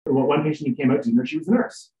Well, one patient who came out to her, she was a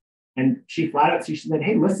nurse. And she flat out, she said,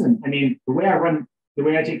 hey, listen, I mean, the way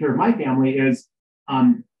I take care of my family is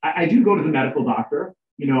I do go to the medical doctor,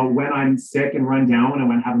 when I'm sick and run down,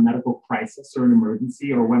 when I have a medical crisis or an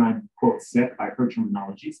emergency, or when I'm, quote, sick by her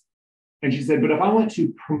terminologies. And she said, but if I want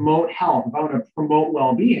to promote health, if I want to promote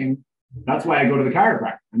well-being, that's why I go to the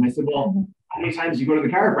chiropractor. And I said, well, how many times do you go to the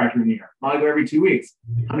chiropractor in a year? Well, I go every 2 weeks.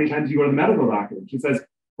 How many times do you go to the medical doctor? And she says,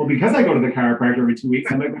 well, because I go to the chiropractor every 2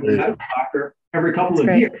 weeks, I might go to the medical doctor every couple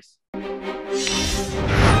of years.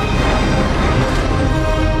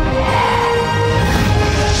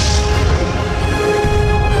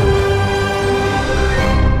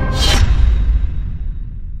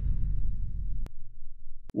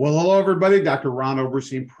 Well, hello, everybody. Dr. Ron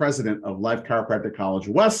Oberstein, president of Life Chiropractic College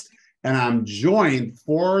West, and I'm joined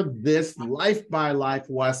for this Life by Life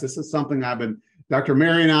West. This is something Dr.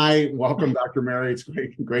 Mary and I, welcome, Dr. Mary. It's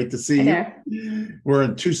great to see you. We're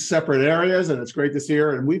in two separate areas, and it's great to see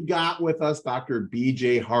her. And we've got with us Dr.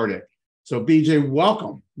 BJ Hardick. So, BJ,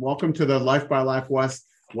 welcome. Welcome to the Life by Life West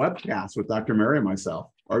webcast with Dr. Mary and myself.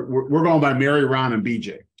 We're going by Mary, Ron, and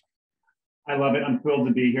BJ. I love it. I'm thrilled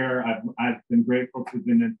to be here. I've been grateful to have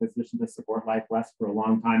been in a position to support Life West for a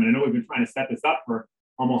long time. And I know we've been trying to set this up for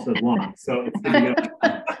almost as long. So it's good to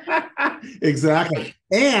go. Exactly.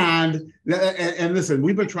 And listen,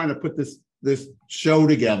 we've been trying to put this show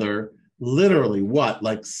together literally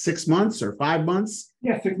like 6 months or 5 months?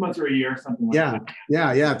 Yeah, 6 months or a year, something like that.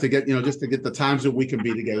 Yeah. To get, just to get the times that we can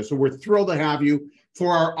be together. So we're thrilled to have you.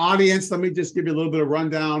 For our audience, let me just give you a little bit of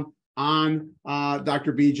rundown on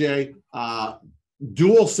Dr. BJ.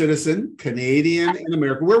 Dual citizen, Canadian and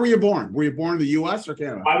American. Where were you born? Were you born in the U.S. or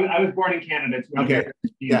Canada? I was born in Canada. Okay.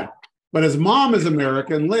 Yeah. But his mom is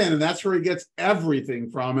American, Lynn, and that's where he gets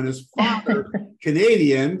everything from. And his father,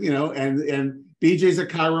 Canadian, and BJ's a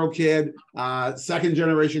chiro kid, second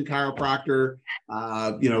generation chiropractor.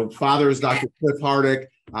 Father is Dr. Cliff Hardick.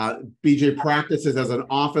 BJ practices as an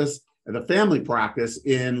office at a family practice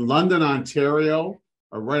in London, Ontario,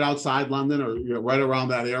 or right outside London, or right around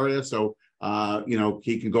that area. So,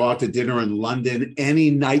 he can go out to dinner in London any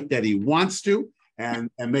night that he wants to and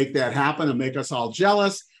make that happen and make us all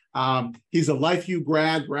jealous. He's a LifeU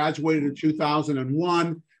grad, graduated in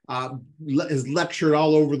 2001, has lectured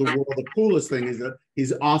all over the world. The coolest thing is that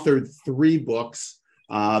he's authored 3 books.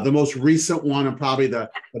 The most recent one, and probably the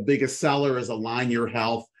biggest seller, is Align Your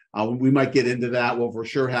Health. We might get into that. We'll for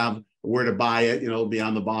sure have where to buy it, it'll be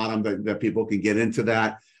on the bottom that people can get into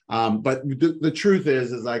that. But the truth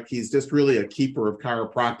is like he's just really a keeper of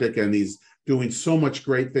chiropractic, and he's doing so much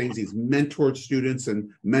great things. He's mentored students and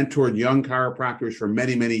mentored young chiropractors for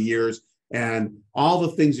many, many years. And all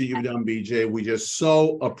the things that you've done, BJ, we just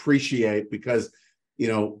so appreciate, because,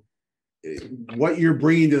 what you're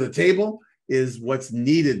bringing to the table is what's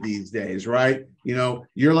needed these days, right?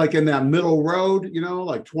 You're like in that middle road,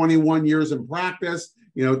 like 21 years in practice.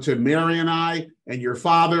 To Mary and I and your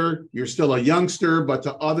father, you're still a youngster, but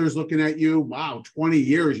to others looking at you, wow, 20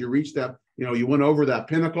 years, you reached that, you went over that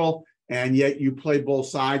pinnacle, and yet you play both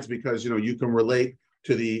sides because, you can relate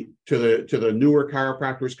to the newer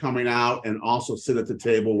chiropractors coming out, and also sit at the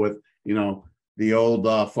table with, the old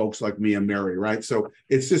folks like me and Mary, right? So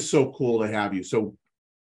it's just so cool to have you. So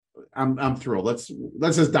I'm thrilled. Let's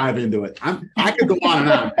just dive into it. I could go on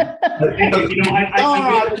and on.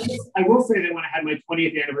 I will say that when I had my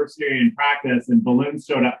 20th anniversary in practice and balloons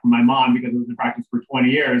showed up from my mom because I was in practice for 20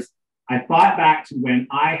 years, I thought back to when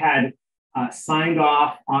I had signed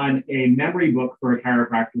off on a memory book for a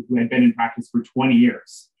chiropractor who had been in practice for 20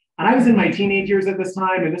 years. And I was in my teenage years at this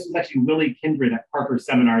time, and this was actually Willie Kindred at Parker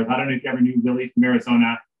Seminars. I don't know if you ever knew Willie from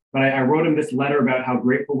Arizona, but I wrote him this letter about how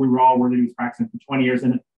grateful we were that he was practicing for 20 years.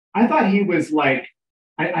 And I thought he was like,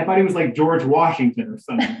 I thought he was like George Washington or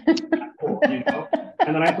something.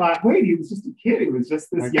 And then I thought, wait, he was just a kid. He was just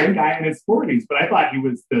this young guy in his 40s. But I thought he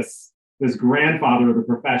was this grandfather of the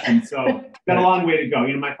profession. So got a long way to go.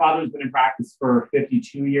 My father's been in practice for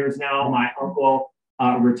 52 years now. My uncle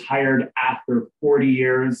retired after 40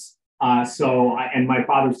 years. And my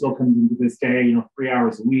father still comes in to this day, 3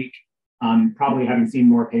 hours a week, probably having seen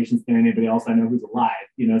more patients than anybody else I know who's alive.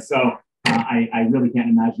 So I really can't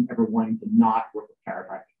imagine ever wanting to not work with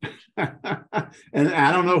chiropractic. And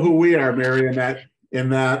I don't know who we are, Mary, in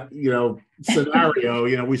that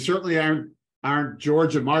scenario. We certainly aren't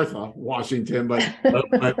George and Martha Washington, but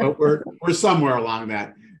we're somewhere along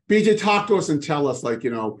that. BJ, talk to us and tell us,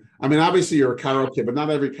 obviously you're a chiro kid, but not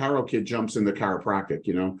every chiro kid jumps into chiropractic.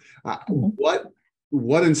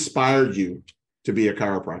 What inspired you to be a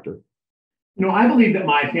chiropractor? I believe that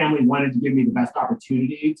my family wanted to give me the best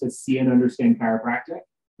opportunity to see and understand chiropractic,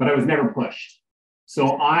 but I was never pushed.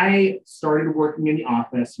 So I started working in the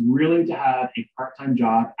office really to have a part-time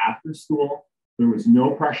job after school. There was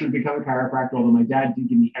no pressure to become a chiropractor, although my dad did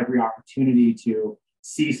give me every opportunity to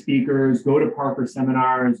see speakers, go to Parker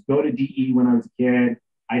seminars, go to DE when I was a kid.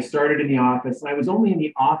 I started in the office, and I was only in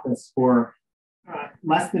the office for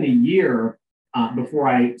less than a year before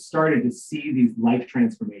I started to see these life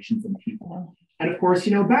transformations in people. And of course,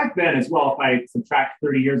 back then as well, if I subtract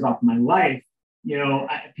 30 years off my life,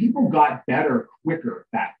 people got better quicker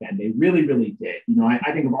back then. They really, really did.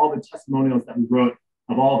 I think of all the testimonials that we wrote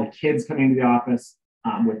of all the kids coming to the office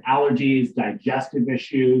with allergies, digestive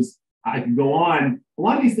issues. I could go on. A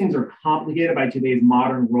lot of these things are complicated by today's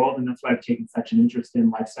modern world, and that's why I've taken such an interest in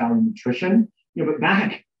lifestyle and nutrition. But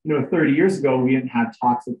back, 30 years ago, we didn't have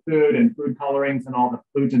toxic food and food colorings and all the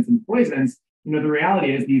pollutants and poisons. The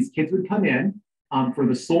reality is these kids would come in for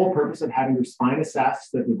the sole purpose of having their spine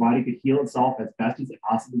assessed, that their body could heal itself as best as it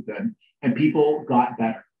possibly could, and people got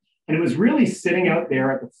better. And it was really sitting out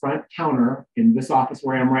there at the front counter in this office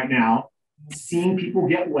where I am right now, seeing people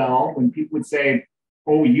get well when people would say,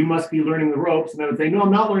 "Oh, you must be learning the ropes." And I would say, "No,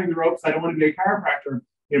 I'm not learning the ropes. I don't want to be a chiropractor."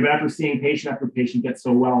 But after seeing patient after patient get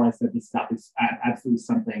so well, I said, this stuff is absolutely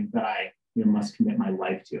something that I must commit my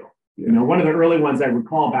life to. Yeah. One of the early ones I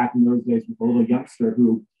recall back in those days was a little youngster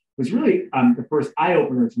who was really the first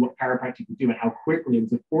eye-opener to what chiropractic could do and how quickly. It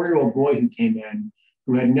was a 4-year-old boy who came in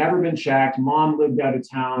who had never been checked. Mom lived out of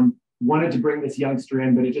town, wanted to bring this youngster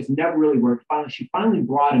in, but it just never really worked. She finally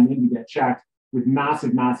brought him in to get checked with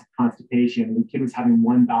massive, massive constipation. And the kid was having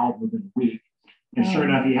one bowel within a week. And sure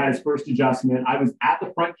enough, he had his first adjustment. I was at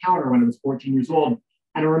the front counter when I was 14 years old.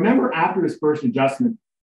 And I remember after his first adjustment,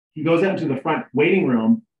 he goes out into the front waiting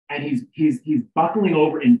room and he's buckling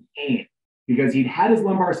over in pain because he'd had his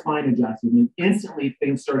lumbar spine adjusted and instantly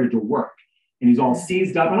things started to work. And he's all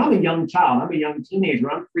seized up. And I'm a young child. I'm a young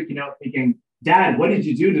teenager. I'm freaking out thinking, "Dad, what did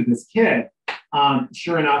you do to this kid?"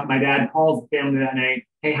 Sure enough, my dad calls the family that night.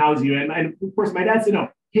 "Hey, how's you?" And of course, my dad said, "No,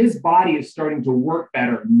 his body is starting to work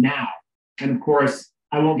better now." And of course,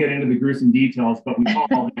 I won't get into the gruesome details, but we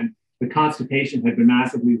called and the constipation had been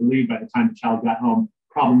massively relieved by the time the child got home.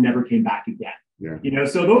 Problem never came back again. Yeah.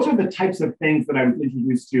 So those are the types of things that I was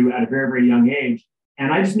introduced to at a very, very young age.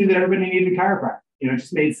 And I just knew that everybody needed a chiropractor. It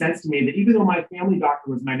just made sense to me that even though my family doctor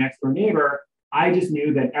was my next door neighbor, I just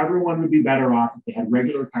knew that everyone would be better off if they had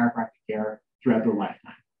regular chiropractic care throughout their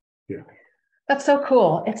lifetime. Yeah. That's so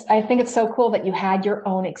cool. I think it's so cool that you had your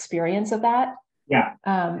own experience of that. Yeah.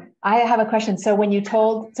 I have a question. So when you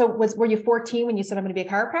were you 14 when you said I'm going to be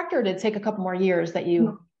a chiropractor, or did it take a couple more years that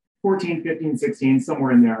you? 14, 15, 16,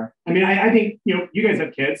 somewhere in there. I mean, I think, you guys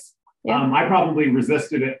have kids. Yeah. I probably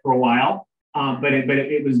resisted it for a while, but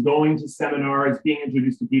it was going to seminars, being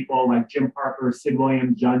introduced to people like Jim Parker, Sid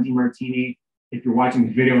Williams, John DeMartini. If you're watching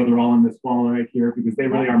the video, they're all on this wall right here because they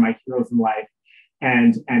really are my heroes in life.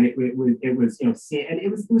 And it was seeing, and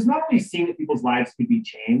it was not only seeing that people's lives could be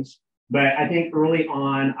changed, but I think early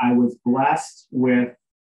on I was blessed with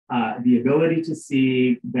the ability to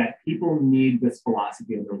see that people need this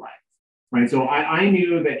philosophy in their lives, right? So I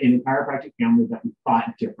knew that in a chiropractic family that we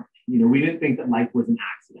thought differently. We didn't think that life was an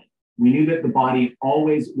accident. We knew that the body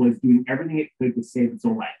always was doing everything it could to save its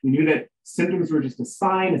own life. We knew that symptoms were just a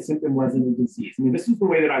sign, a symptom wasn't a disease. I mean, this was the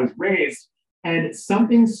way that I was raised. And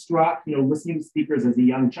something struck, listening to speakers as a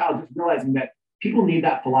young child, just realizing that people need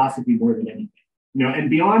that philosophy more than anything. And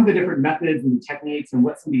beyond the different methods and techniques and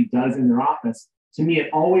what somebody does in their office, to me,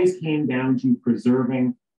 it always came down to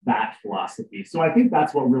preserving that philosophy. So I think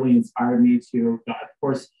that's what really inspired me to, of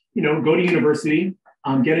course, go to university,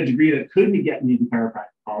 get a degree that could be getting me to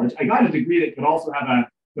chiropractic college. I got a degree that could also have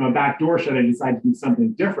a back door should I decide to do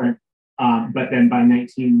something different. But then by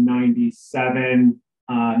 1997,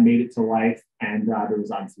 made it to life, and there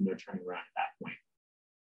was obviously no turning around at that point.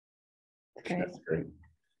 Okay. That's great.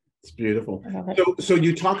 It's beautiful. So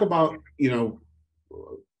you talk about,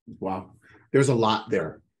 wow, there's a lot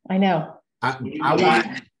there. I know. No,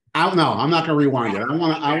 I'm not going to rewind it.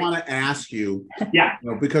 I want to ask you,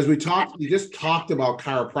 because we just talked about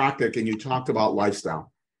chiropractic and you talked about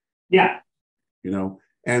lifestyle. Yeah.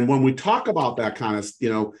 And when we talk about that kind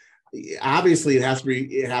of, obviously it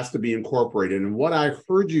has to be incorporated. And what I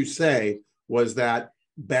heard you say was that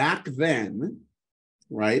back then,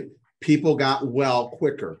 right, people got well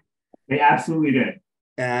quicker. They absolutely did.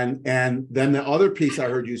 And then the other piece I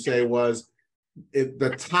heard you say was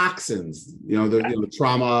the toxins, the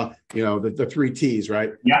trauma, the 3 T's,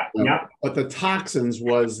 right? Yeah. But the toxins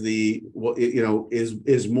was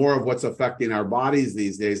is more of what's affecting our bodies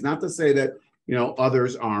these days. Not to say that,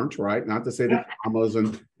 others aren't, right? Not to say that traumas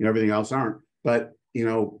and everything else aren't, but,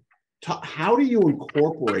 how do you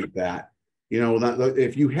incorporate that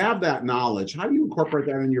if you have that knowledge, how do you incorporate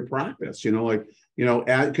that in your practice?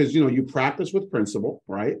 Because you practice with principle,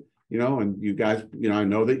 right? And you guys, I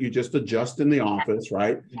know that you just adjust in the office,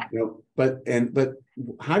 right? But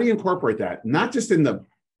how do you incorporate that? Not just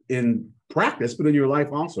in practice, but in your life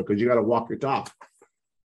also, because you got to walk your talk.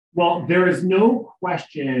 Well, there is no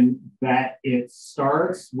question that it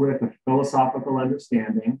starts with a philosophical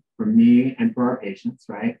understanding for me and for our patients,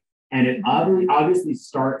 right? And it obviously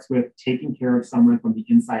starts with taking care of someone from the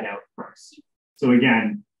inside out first. So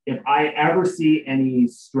again, if I ever see any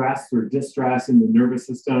stress or distress in the nervous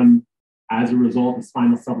system as a result of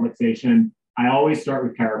spinal subluxation, I always start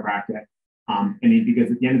with chiropractic.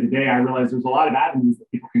 Because at the end of the day, I realize there's a lot of avenues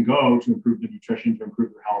that people can go to improve their nutrition, to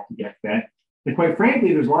improve their health, to get fit. And quite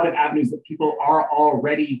frankly, there's a lot of avenues that people are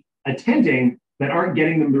already attending that aren't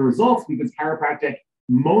getting them the results because chiropractic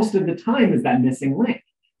most of the time is that missing link.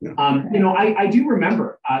 Yeah. I do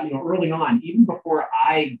remember, early on, even before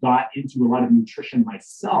I got into a lot of nutrition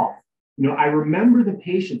myself, I remember the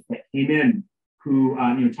patients that came in who,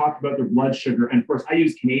 talked about their blood sugar. And of course, I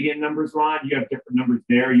use Canadian numbers, Ron. You have different numbers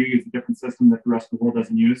there. You use a different system that the rest of the world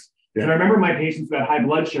doesn't use. Yeah. And I remember my patients who had high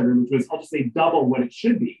blood sugar, which was, I'll just say, double what it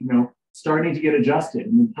should be, starting to get adjusted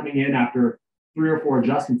and then coming in after 3 or 4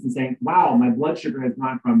 adjustments and saying, wow, my blood sugar has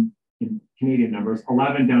gone from, in Canadian numbers,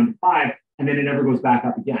 11 down to 5. And then it never goes back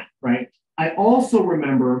up again, right? I also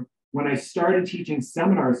remember when I started teaching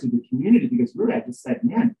seminars to the community, because really I just said,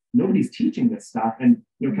 man, nobody's teaching this stuff. And,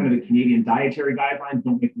 kind of the Canadian dietary guidelines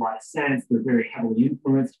don't make a lot of sense. They're very heavily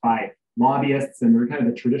influenced by lobbyists, and they're kind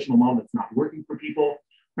of the traditional model that's not working for people.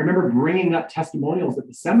 I remember bringing up testimonials at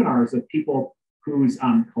the seminars of people whose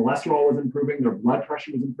cholesterol was improving, their blood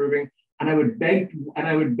pressure was improving. And I would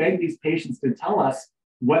beg these patients to tell us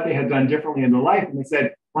what they had done differently in their life. And they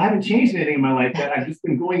said, well, I haven't changed anything in my life yet. I've just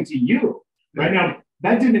been going to you. Right now,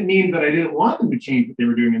 that didn't mean that I didn't want them to change what they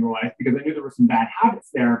were doing in their life, because I knew there were some bad habits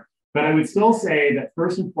there. But I would still say that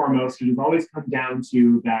first and foremost, it has always come down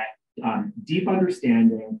to that deep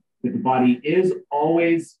understanding that the body is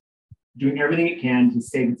always doing everything it can to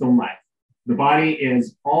save its own life. The body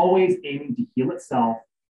is always aiming to heal itself.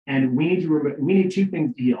 And we need 2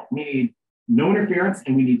 things to heal. We need no interference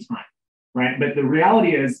and we need time, right? But the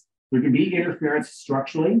reality is there can be interference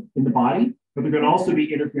structurally in the body, but there can also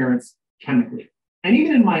be interference chemically. And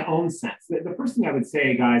even in my own sense, the first thing I would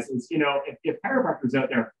say, guys, is, if chiropractors out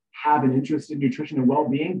there have an interest in nutrition and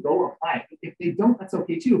well-being, go apply it. If they don't, that's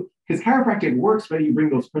okay too, because chiropractic works when you bring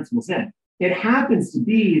those principles in. It happens to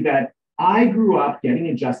be that I grew up getting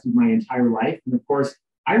adjusted my entire life. And of course,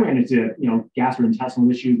 I ran into,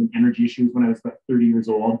 gastrointestinal issues and energy issues when I was about 30 years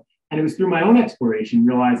old. And it was through my own exploration,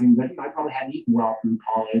 realizing that I probably hadn't eaten well through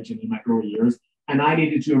college and in my early years, and I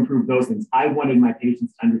needed to improve those things. I wanted my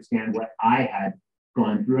patients to understand what I had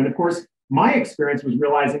gone through. And of course, my experience was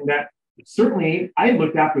realizing that certainly I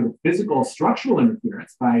looked after the physical structural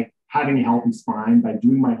interference by having a healthy spine, by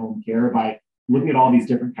doing my home care, by looking at all these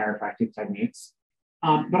different chiropractic techniques.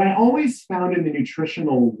 But I always found in the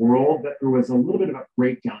nutritional world that there was a little bit of a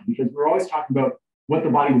breakdown, because we're always talking about what the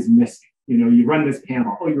body was missing. You run this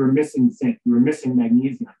panel, oh, you were missing zinc, you were missing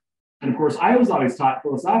magnesium. And of course, I was always taught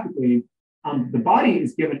philosophically, the body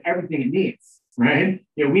is given everything it needs, right?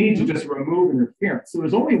 We need to just remove interference. So it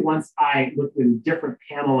was only once I looked at a different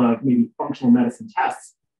panel of maybe functional medicine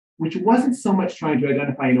tests, which wasn't so much trying to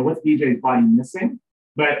identify, what's BJ's body missing,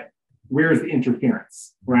 but where's the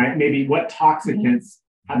interference, right? Maybe what toxicants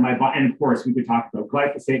had my body, and of course, we could talk about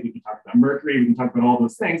glyphosate, we could talk about mercury, we can talk about all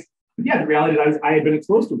those things. But yeah, the reality is I had been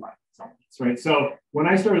exposed to a lot of these elements, right? So when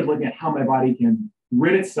I started looking at how my body can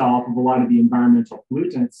rid itself of a lot of the environmental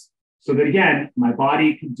pollutants, so that again, my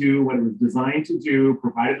body could do what it was designed to do,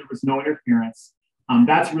 provided there was no interference,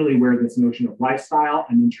 that's really where this notion of lifestyle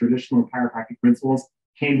and then traditional chiropractic principles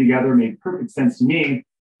came together, made perfect sense to me.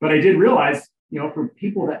 But I did realize, for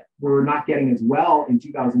people that were not getting as well in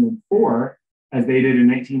 2004 as they did in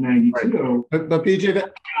 1992. Right. But BJ,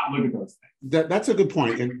 look at those things. That's a good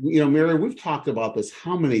point. And, Mary, we've talked about this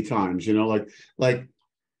how many times, like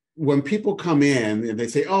when people come in and they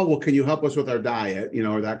say, oh, well, can you help us with our diet,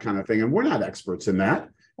 or that kind of thing. And we're not experts in that.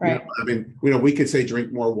 Right. We could say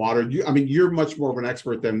drink more water. You're much more of an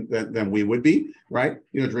expert than we would be, right?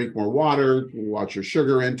 Drink more water, watch your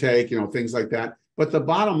sugar intake, things like that. But the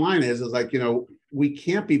bottom line is like, we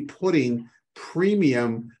can't be putting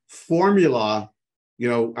premium formula,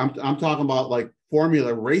 I'm talking about like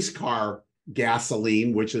formula race car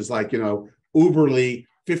gasoline, which is like, uberly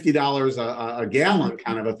 $50 a gallon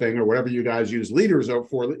kind of a thing, or whatever you guys use liters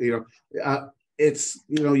for, it's,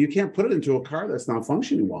 you can't put it into a car that's not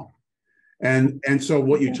functioning well. And so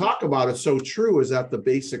what you talk about is so true, is that the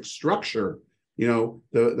basic structure,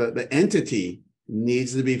 the entity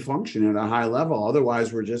needs to be functioning at a high level.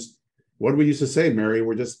 Otherwise, we're just, what do we used to say, Mary?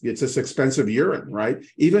 It's just expensive urine, right?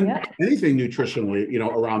 Even anything nutritionally,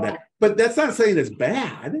 around that. But that's not saying it's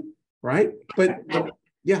bad, right? But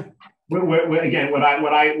yeah. Again, what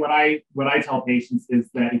I tell patients is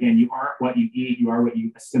that, again, you aren't what you eat, you are what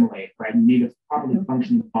you assimilate, right? You need a properly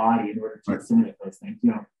functioning body in order to assimilate those things.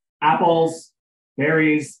 Apples,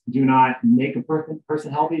 berries do not make a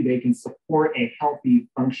person healthy. They can support a healthy,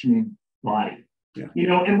 functioning body. Yeah.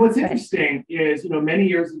 And what's interesting is, many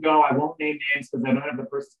years ago, I won't name names because I don't have the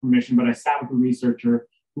person's permission, but I sat with a researcher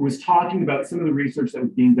who was talking about some of the research that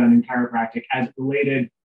was being done in chiropractic as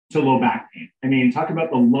related to low back pain. I mean, talk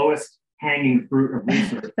about the lowest hanging fruit of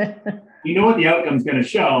research. You know what the outcome is going to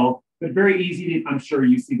show, but very easy to, I'm sure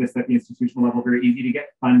you see this at the institutional level, very easy to get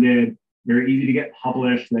funded, very easy to get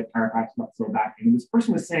published, that chiropractic about low back pain. And this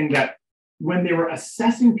person was saying that when they were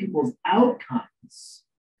assessing people's outcomes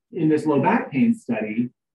in this low back pain study,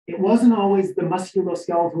 it wasn't always the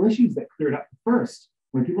musculoskeletal issues that cleared up first.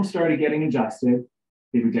 When people started getting adjusted,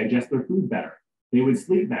 they would digest their food better. They would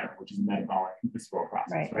sleep better, which is a metabolic and physical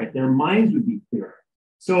process, right? Their minds would be clearer.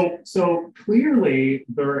 So clearly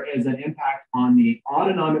there is an impact on the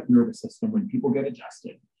autonomic nervous system when people get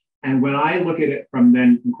adjusted. And when I look at it from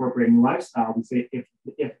then incorporating lifestyle, we say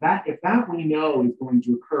if that we know is going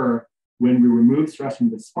to occur when we remove stress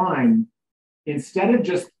from the spine, instead of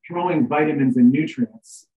just throwing vitamins and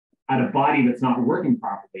nutrients at a body that's not working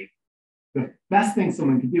properly, the best thing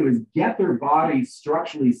someone can do is get their body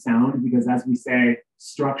structurally sound, because as we say,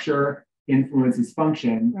 structure influences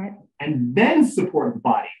function, and then support the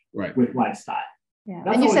body with lifestyle. Yeah.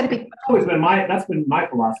 That's and you always, said that's been my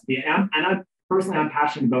philosophy. And I'm personally, I'm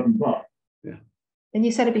passionate about them both. Yeah. And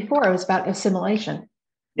you said it before, it was about assimilation.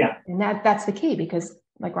 Yeah. And that's the key, because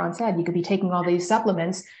like Ron said, you could be taking all these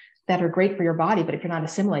supplements that are great for your body, but if you're not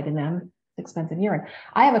assimilating them, it's expensive urine.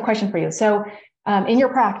 I have a question for you. So in your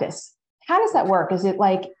practice, how does that work? Is it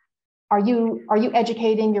like, are you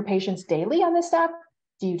educating your patients daily on this stuff?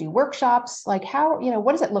 Do you do workshops? Like how,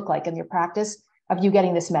 what does it look like in your practice of you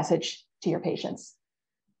getting this message to your patients?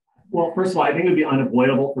 Well, first of all, I think it would be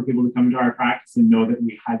unavoidable for people to come into our practice and know that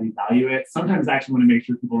we highly value it. Sometimes I actually want to make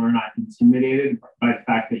sure people are not intimidated by the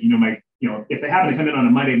fact that, if they happen to come in on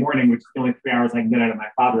a Monday morning, which is the only 3 hours I can get out of my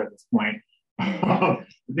father at this point,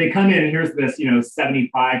 they come in and here's this,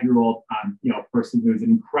 75-year-old, person who's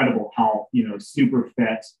in incredible health, super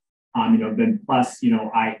fit, then plus, you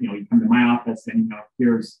come to my office and,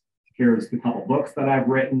 here's the couple books that I've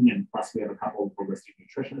written, and plus we have a couple of holistic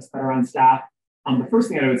nutritionists that are on staff. The first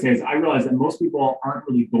thing I would say is I realize that most people aren't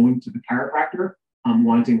really going to the chiropractor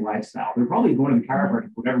wanting lifestyle. They're probably going to the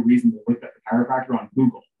chiropractor for whatever reason. They looked at the chiropractor on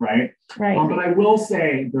Google, right? But I will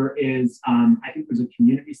say there is, I think there's a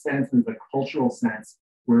community sense, there's a cultural sense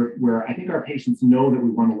where I think our patients know that we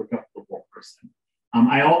want to look up the whole person.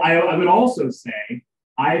 I would also say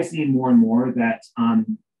I've seen more and more that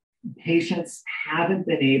patients haven't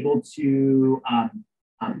been able to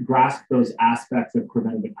grasp those aspects of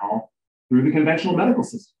preventative health through the conventional medical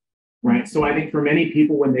system, right? So I think for many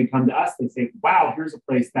people, when they come to us, they say, wow, here's a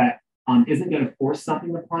place that isn't going to force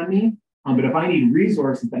something upon me. But if I need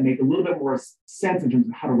resources that make a little bit more sense in terms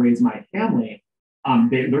of how to raise my family,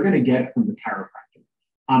 they're going to get it from the chiropractor.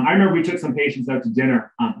 I remember we took some patients out to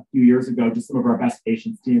dinner a few years ago, just some of our best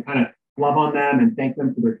patients, to kind of love on them and thank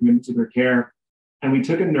them for their commitment to their care. And we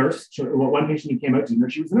took a nurse, one patient who came out to dinner,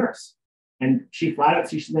 she was a nurse. And she flat out,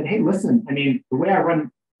 she said, hey, listen, I mean, the way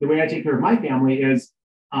I take care of my family is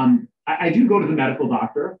I do go to the medical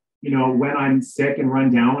doctor, when I'm sick and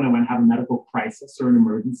run down, when I want to have a medical crisis or an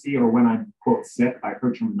emergency, or when I'm, quote, sick by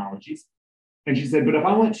her terminologies. And she said, but if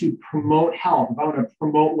I want to promote health, if I want to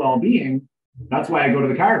promote well-being, that's why I go to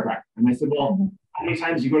the chiropractor. And I said, well, how many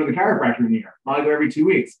times do you go to the chiropractor in the year? Well, I go every 2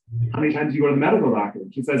 weeks. How many times do you go to the medical doctor?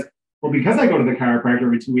 And she says, well, because I go to the chiropractor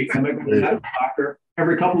every 2 weeks, I might go to the medical doctor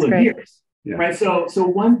every couple of years. Yeah. Right. So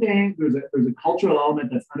one thing, there's a cultural element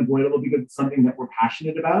that's unavoidable because it's something that we're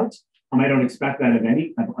passionate about. I don't expect that of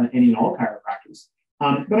any and all chiropractors.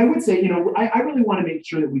 But I would say, I really want to make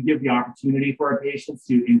sure that we give the opportunity for our patients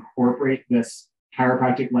to incorporate this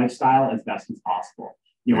chiropractic lifestyle as best as possible.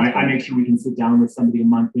 I make sure we can sit down with somebody a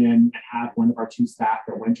month in and have one of our 2 staff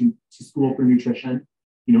that went to school for nutrition,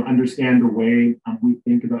 understand the way we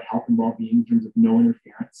think about health and well-being in terms of no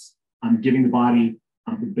interference, giving the body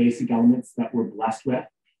the basic elements that we're blessed with.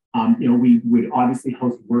 We would obviously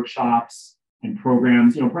host workshops and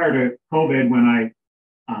programs. Prior to COVID, when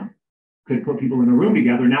I could put people in a room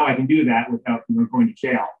together, now I can do that without going to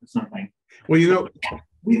jail or something. Well,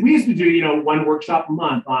 we used to do, one workshop a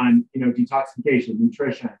month on, detoxification,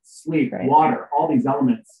 nutrition, sleep, Right. water, all these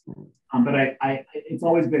elements. But it's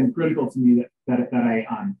always been critical to me that I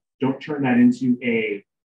don't turn that into a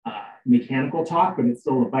mechanical talk, but it's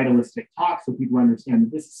still a vitalistic talk, so people understand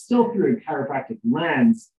that this is still through a chiropractic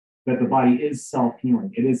lens, that the body is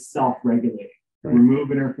self-healing, it is self-regulating. Right.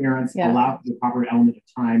 Remove interference, allow for the proper element of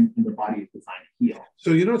time, and the body is designed to heal.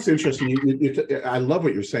 So it's interesting. I love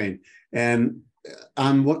what you're saying, and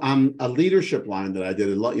on a leadership line that I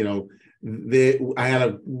did, I had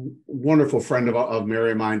a wonderful friend of Mary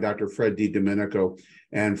and mine, Dr. Fred D. Domenico,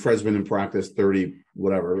 and Fred's been in practice 30,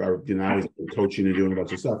 whatever, now he's coaching and doing a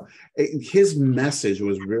bunch of stuff. His message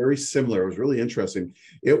was very similar. It was really interesting.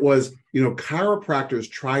 It was, chiropractors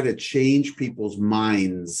try to change people's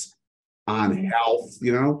minds on health,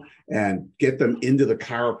 and get them into the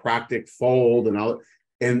chiropractic fold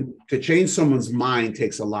and to change someone's mind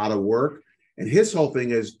takes a lot of work. And his whole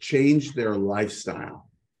thing is change their lifestyle.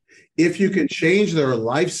 If you can change their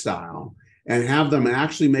lifestyle and have them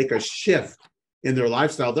actually make a shift in their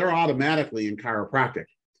lifestyle, they're automatically in chiropractic,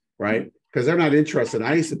 right? Because they're not interested.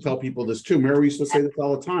 I used to tell people this too. Mary used to say this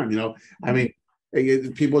all the time.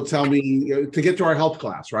 People tell me to get to our health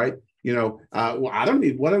class, right? Well, I don't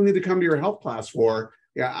need to come to your health class for.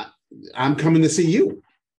 Yeah, I'm coming to see you,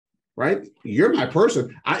 right? You're my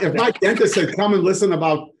person. If my dentist said come and listen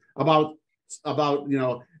about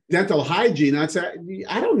dental hygiene, I'd say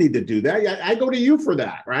I don't need to do that. I go to you for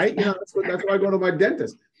that, right? That's why I go to my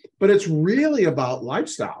dentist. But it's really about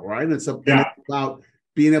lifestyle, right? And it's about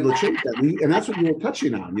being able to change that, and that's what you were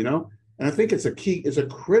touching on, And I think it's a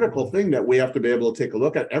critical thing that we have to be able to take a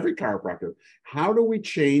look at every chiropractor. How do we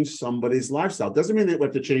change somebody's lifestyle? Doesn't mean that we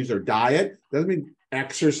have to change their diet. Doesn't mean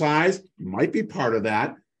exercise might be part of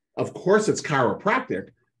that. Of course, it's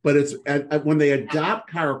chiropractic, but it's when they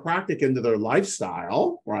adopt chiropractic into their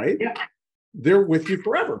lifestyle, right? Yeah. They're with you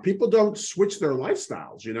forever. People don't switch their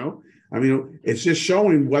lifestyles, it's just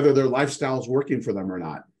showing whether their lifestyle is working for them or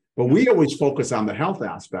not. But we always focus on the health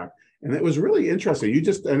aspect. And it was really interesting.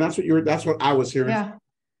 That's what I was hearing. Yeah.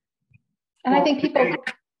 And I think people.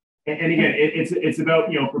 And again, it's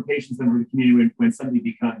about, for patients and for the community when somebody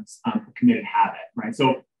becomes a committed habit, right?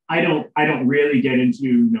 So I don't really get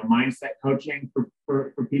into, mindset coaching for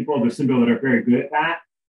people. There's some people that are very good at that.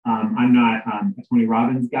 I'm not a Tony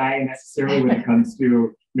Robbins guy necessarily when it comes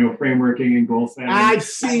to, frameworking and goal setting. I've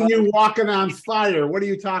seen you walking on fire. What are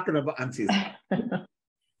you talking about? I'm teasing.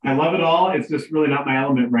 I love it all. It's just really not my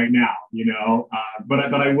element right now, But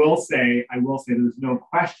I will say there's no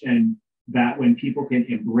question that when people can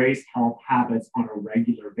embrace health habits on a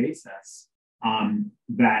regular basis,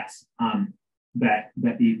 that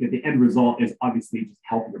the end result is obviously just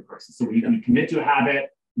healthier person. So when you commit to a habit,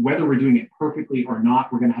 whether we're doing it perfectly or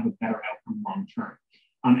not, we're going to have a better outcome long term.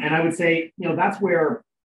 And I would say, that's where,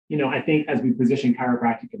 I think as we position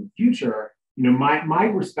chiropractic in the future. My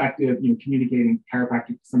perspective, communicating chiropractic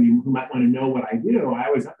to somebody who might want to know what I do, I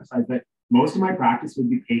always emphasize that most of my practice would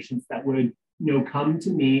be patients that would, come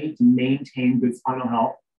to me to maintain good spinal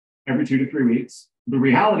health every 2 to 3 weeks. The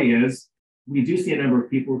reality is we do see a number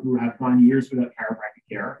of people who have gone years without chiropractic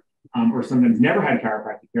care, or sometimes never had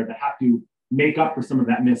chiropractic care that have to make up for some of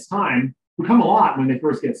that missed time, who come a lot when they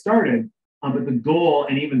first get started. But the goal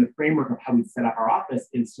and even the framework of how we set up our office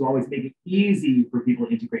is to always make it easy for people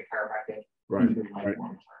to integrate chiropractic. Right.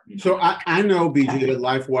 So I know, BG, that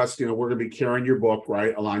Life West, we're going to be carrying your book,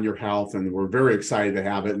 right, Align Your Health, and we're very excited to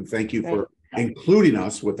have it. And thank you for including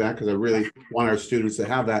us with that, because I really want our students to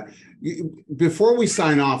have that. Before we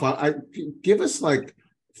sign off, I give us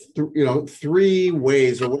 3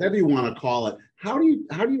 ways, or whatever you want to call it. How do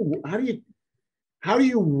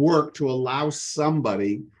you work to allow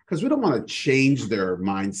somebody, because we don't want to change their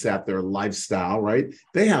mindset, their lifestyle, right?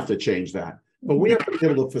 They have to change that. But we have to be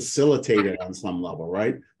able to facilitate it on some level,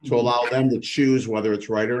 right? To allow them to choose whether it's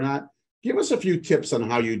right or not. Give us a few tips on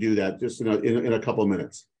how you do that, just in a couple of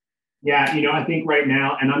minutes. Yeah, I think right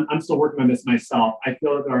now, and I'm still working on this myself, I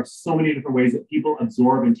feel that there are so many different ways that people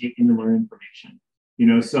absorb and take in and learn information.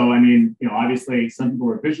 So obviously some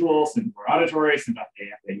people are visual, some people are auditory, some people they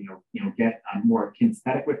have to, get more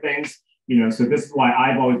kinesthetic with things. So this is why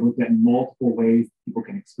I've always looked at multiple ways people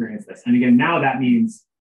can experience this. And again, now that means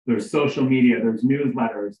there's social media, there's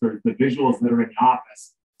newsletters, there's the visuals that are in the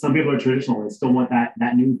office. Some people are traditional; they still want that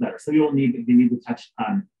newsletter. Some people need the touch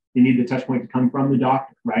point to come from the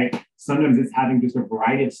doctor, right? Sometimes it's having just a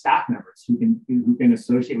variety of staff members who can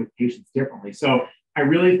associate with patients differently. So I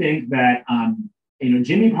really think that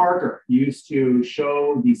Jimmy Parker used to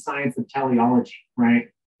show the science of teleology, right?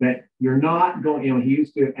 That you're not going, he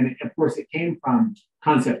used to, and of course it came from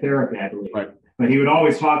concept therapy, I believe. Right. but he would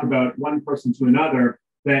always talk about one person to another,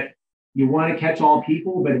 that you want to catch all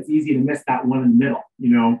people, but it's easy to miss that one in the middle. You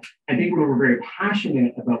know, I think when we're very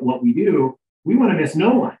passionate about what we do, we want to miss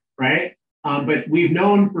no one, right? But we've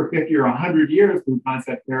known for 50 or 100 years through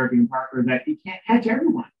concept therapy and Parker that you can't catch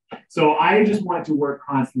everyone. So I just want to work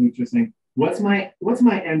constantly just saying, what's my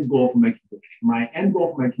end goal for my community? My end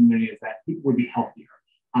goal for my community is that people would be healthier.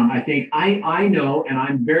 I think I know, and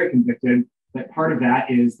I'm very convicted that part of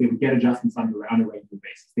that is they would get adjustments on a regular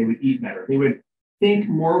basis. They would eat better. They would think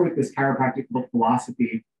more with this chiropractic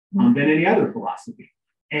philosophy than any other philosophy.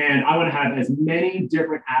 And I want to have as many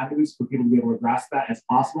different avenues for people to be able to grasp that as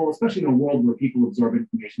possible, especially in a world where people absorb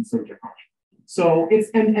information so differently. So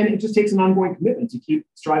and it just takes an ongoing commitment to keep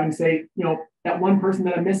striving to say, you know, that one person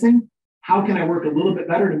that I'm missing, how can I work a little bit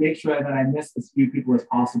better to make sure that I miss as few people as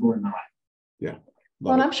possible in my life? Yeah.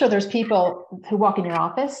 Well, and I'm sure there's people who walk in your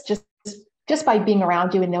office just by being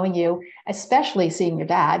around you and knowing you, especially seeing your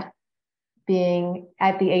dad being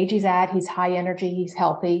at the age he's at, he's high energy, he's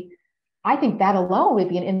healthy. I think that alone would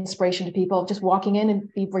be an inspiration to people just walking in and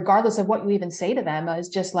be, regardless of what you even say to them, is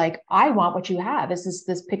just like, I want what you have. Is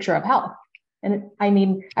this picture of health. And I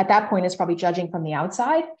mean, at that point, it's probably judging from the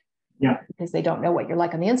outside. Yeah. Because they don't know what you're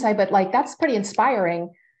like on the inside, but like, that's pretty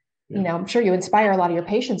inspiring. Yeah. You know, I'm sure you inspire a lot of your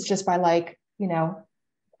patients just by like, you know,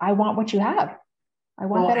 I want what you have. I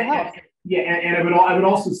want better health. Yeah, and I would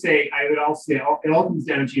also say it all comes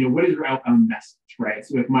down to, you know, what is your outbound message, right?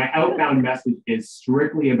 So if my outbound message is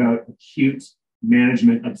strictly about acute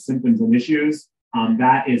management of symptoms and issues,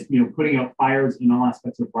 that is, you know, putting out fires in all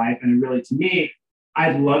aspects of life. And really, to me,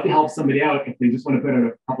 I'd love to help somebody out if they just want to put out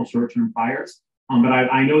a couple short-term fires. But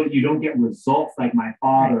I know that you don't get results like my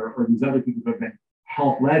father or these other people who have been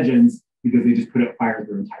health legends because they just put out fires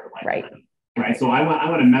their entire life. Right. So I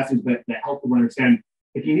want a message that helps them understand,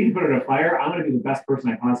 if you need to put out a fire, I'm going to be the best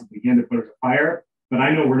person I possibly can to put out a fire. But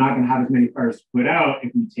I know we're not going to have as many fires to put out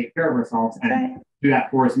if we take care of ourselves and do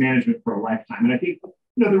that forest management for a lifetime. And I think, you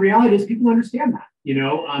know, the reality is people understand that. You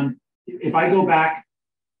know, if I go back,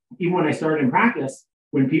 even when I started in practice,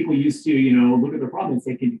 when people used to, you know, look at their problem and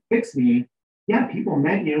say, "Can you fix me?" Yeah, people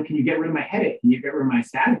meant, you know, "Can you get rid of my headache? Can you get rid of my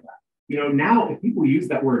sciatica?" You know, now if people use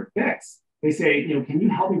that word fix, they say, you know, "Can you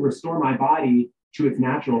help me restore my body to its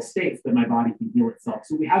natural state so that my body can heal itself?"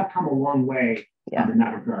 So we have come a long way in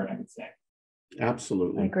that regard, I would say.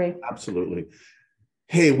 Absolutely. I agree. Absolutely.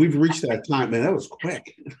 Hey, we've reached that time, man. That was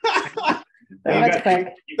quick. That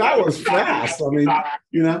was fast. I mean,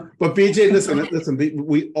 you know, but BJ, listen,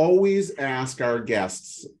 we always ask our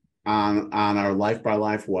guests on our Life by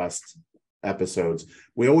Life West episodes,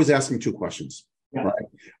 we always ask them two questions. Yeah. Right?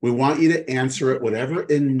 We want you to answer it, whatever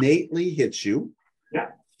innately hits you. Yeah.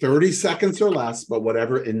 30 seconds or less, but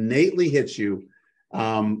whatever innately hits you.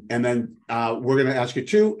 And then we're going to ask you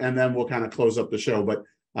two, and then we'll kind of close up the show. But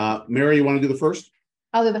Mary, you want to do the first?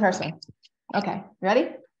 I'll do the first one. Okay. Ready?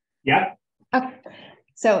 Yeah. Okay.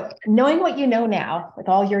 So knowing what you know now, with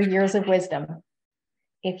all your years of wisdom,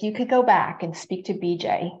 if you could go back and speak to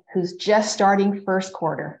BJ, who's just starting first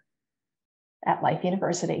quarter at Life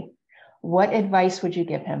University, what advice would you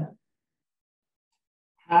give him?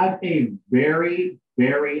 Have a very,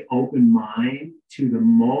 very open mind to the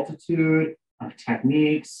multitude of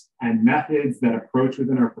techniques and methods that approach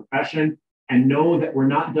within our profession, and know that we're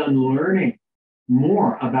not done learning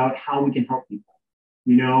more about how we can help people.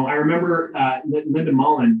 You know, I remember Linda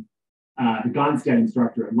Mullen, the Gonstead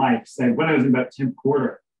instructor at Life, said when I was in about 10th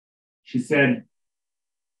quarter, she said,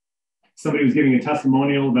 somebody was giving a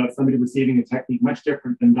testimonial about somebody receiving a technique much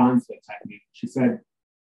different than Gonstead technique. She said,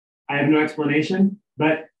 "I have no explanation,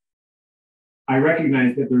 but I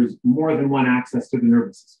recognize that there's more than one access to the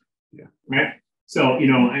nervous system." Yeah. Right. So, you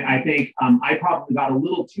know, I think I probably got a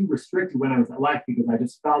little too restricted when I was at Life because I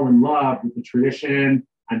just fell in love with the tradition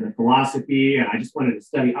and the philosophy, and I just wanted to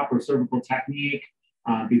study upper cervical technique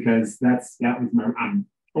because that was I'm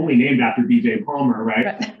only named after BJ Palmer,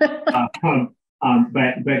 right?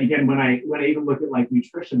 But again, when I even look at like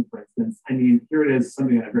nutrition, for instance, I mean, here it is,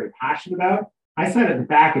 something that I'm very passionate about. I sat at the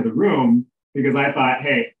back of the room because I thought,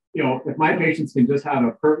 hey, you know, if my patients can just have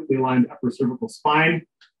a perfectly aligned upper cervical spine,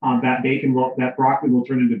 that broccoli will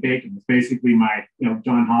turn into bacon. It's basically my, you know,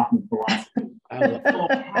 John Hoffman philosophy. So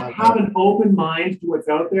have an open mind to what's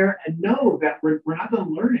out there, and know that we're not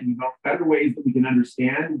done learning about better ways that we can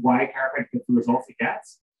understand why chiropractic gets the results it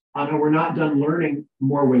gets, and we're not done learning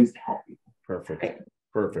more ways to help people.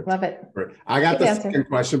 Perfect. Love it. I got the second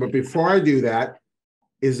question, but before I do that,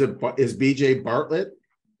 is BJ Bartlett?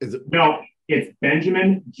 No, it's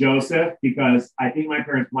Benjamin Joseph, because I think my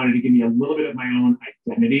parents wanted to give me a little bit of my own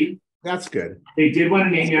identity. That's good. They did want to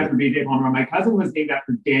name me after BJ Palmer. My cousin was named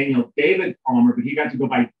after Daniel David Palmer, but he got to go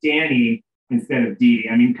by Danny instead of Dee Dee.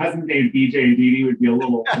 I mean, cousins named BJ and Dee Dee would be a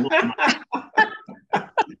little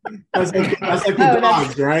That's like the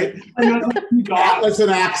dogs, right? Atlas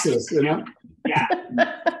and Axis, you know? Yeah.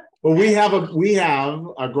 Well, we have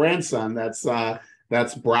a grandson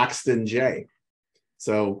that's Braxton J.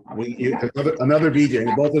 So another BJ,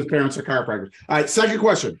 and both his parents are chiropractors. All right, second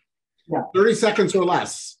question. Yeah. 30 seconds or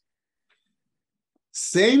less.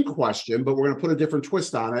 Same question, but we're going to put a different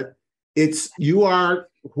twist on it. It's you are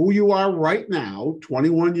who you are right now,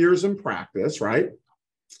 21 years in practice, right?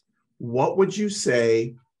 What would you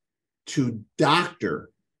say to Dr.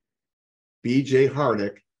 BJ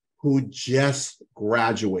Hardick, who just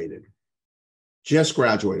graduated?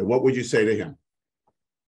 What would you say to him?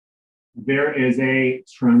 There is a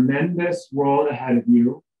tremendous world ahead of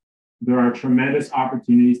you. There are tremendous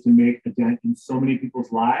opportunities to make a dent in so many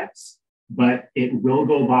people's lives, but it will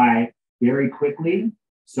go by very quickly.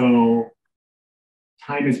 So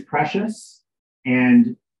time is precious,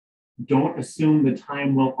 and don't assume the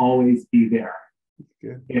time will always be there.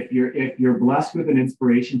 Good. If you're blessed with an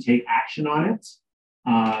inspiration, take action on it.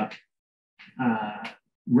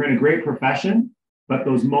 We're in a great profession, but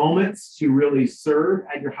those moments to really serve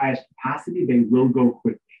at your highest capacity, they will go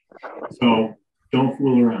quickly. So don't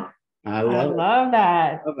fool around. I love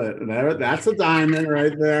that. Love it. That's a diamond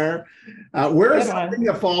right there. Where is something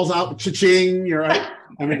that falls out? Cha-ching, you're right.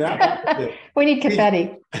 I mean, we need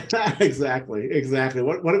confetti. Exactly.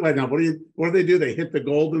 What do they do? They hit the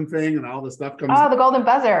golden thing and all the stuff comes. Oh, the golden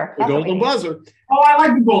buzzer. The golden buzzer. Oh, I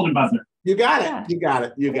like the golden buzzer. You got it. Yeah. You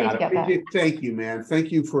got it. Thank you, man.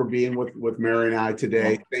 Thank you for being with Mary and I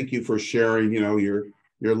today. Thank you for sharing,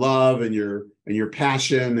 your love and your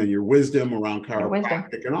passion and your wisdom around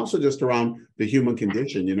chiropractic and also just around the human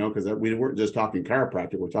condition, because we weren't just talking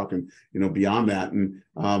chiropractic, we're talking, beyond that. And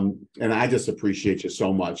I just appreciate you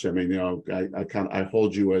so much. I mean, I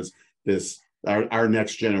hold you as our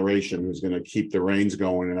next generation who's going to keep the reins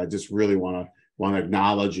going. And I just really want to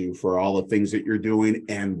acknowledge you for all the things that you're doing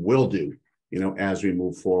and will do, as we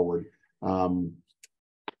move forward.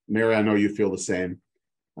 Mary, I know you feel the same.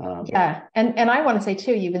 Yeah. And I want to say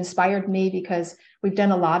too, you've inspired me because we've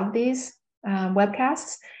done a lot of these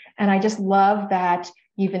webcasts, and I just love that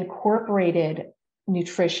you've incorporated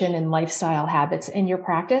nutrition and lifestyle habits in your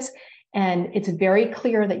practice. And it's very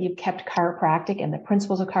clear that you've kept chiropractic and the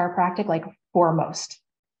principles of chiropractic like foremost.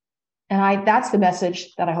 And that's the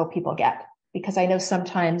message that I hope people get, because I know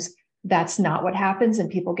sometimes that's not what happens, and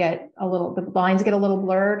people the lines get a little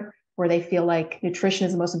blurred where they feel like nutrition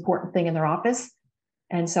is the most important thing in their office.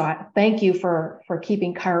 And so I thank you for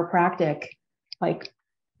keeping chiropractic like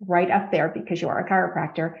right up there, because you are a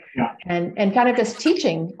chiropractor. Yeah. And kind of just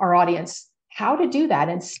teaching our audience how to do that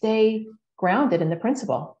and stay grounded in the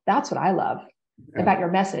principle. That's what I love about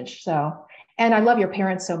your message. So, and I love your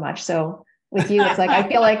parents so much. So with you, it's like I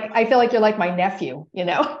feel like you're like my nephew,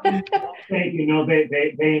 Thank you.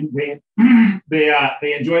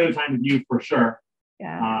 They enjoy their time with you for sure.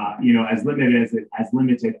 Yeah. As limited as it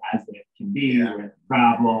can be with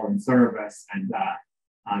travel and service and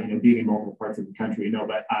being in multiple parts of the country.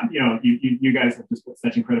 But you guys have just put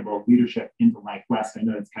such incredible leadership into Life West. I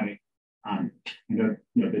know it's kind of the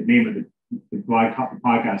name of the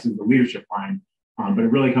podcast is the leadership line, but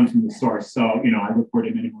it really comes from the source. So I look forward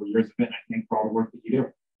to many more years of it, and I thank for all the work that you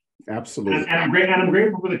do. Absolutely. And I'm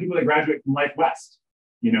grateful for the people that graduate from Life West.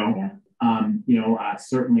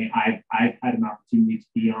 Certainly I've had an opportunity to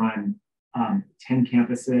be on 10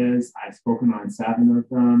 campuses. I've spoken on 7 of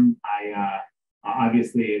them.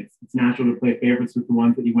 Obviously it's natural to play favorites with the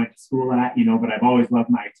ones that you went to school at, but I've always loved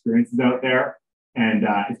my experiences out there. And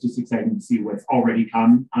it's just exciting to see what's already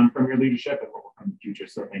come from your leadership and what will come in the future.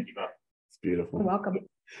 So thank you both. It's beautiful. You're welcome.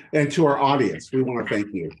 And to our audience, we want to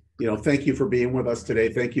thank you. Thank you for being with us today.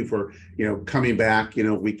 Thank you for, coming back,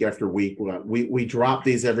 week after week. We drop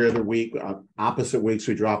these every other week. Opposite weeks,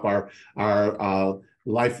 we drop our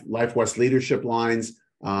Life West leadership lines.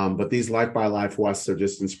 But these Life by Life Wests are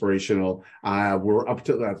just inspirational. We're up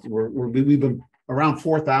to we've been around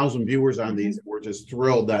 4,000 viewers on these. We're just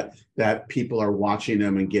thrilled that people are watching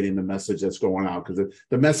them and getting the message that's going out, because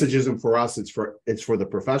the message isn't for us, it's for the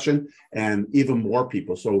profession and even more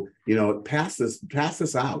people. So pass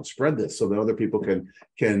this out, spread this so that other people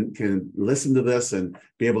can listen to this and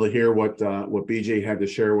be able to hear what BJ had to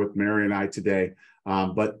share with Mary and I today.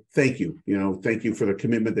 But thank you. Thank you for the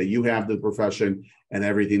commitment that you have to the profession and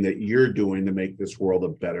everything that you're doing to make this world a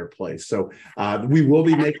better place. So we will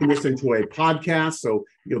be making this into a podcast. So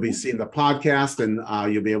you'll be seeing the podcast,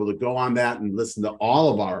 and you'll be able to go on that and listen to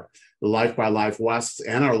all of our Life by Life West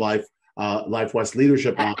and our Life West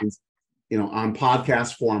leadership lines, on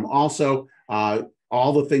podcast form. Also,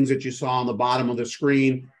 all the things that you saw on the bottom of the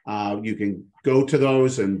screen, you can go to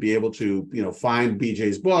those and be able to, find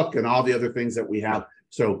BJ's book and all the other things that we have.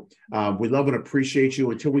 So we love and appreciate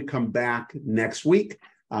you. Until we come back next week,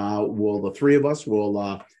 the three of us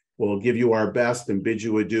will give you our best and bid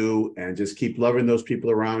you adieu, and just keep loving those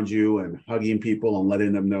people around you and hugging people and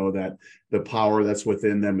letting them know that the power that's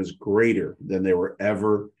within them is greater than they were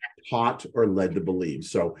ever taught or led to believe.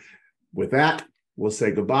 So with that, we'll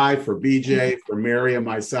say goodbye for BJ, for Mary, and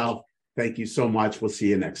myself. Thank you so much. We'll see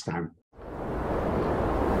you next time.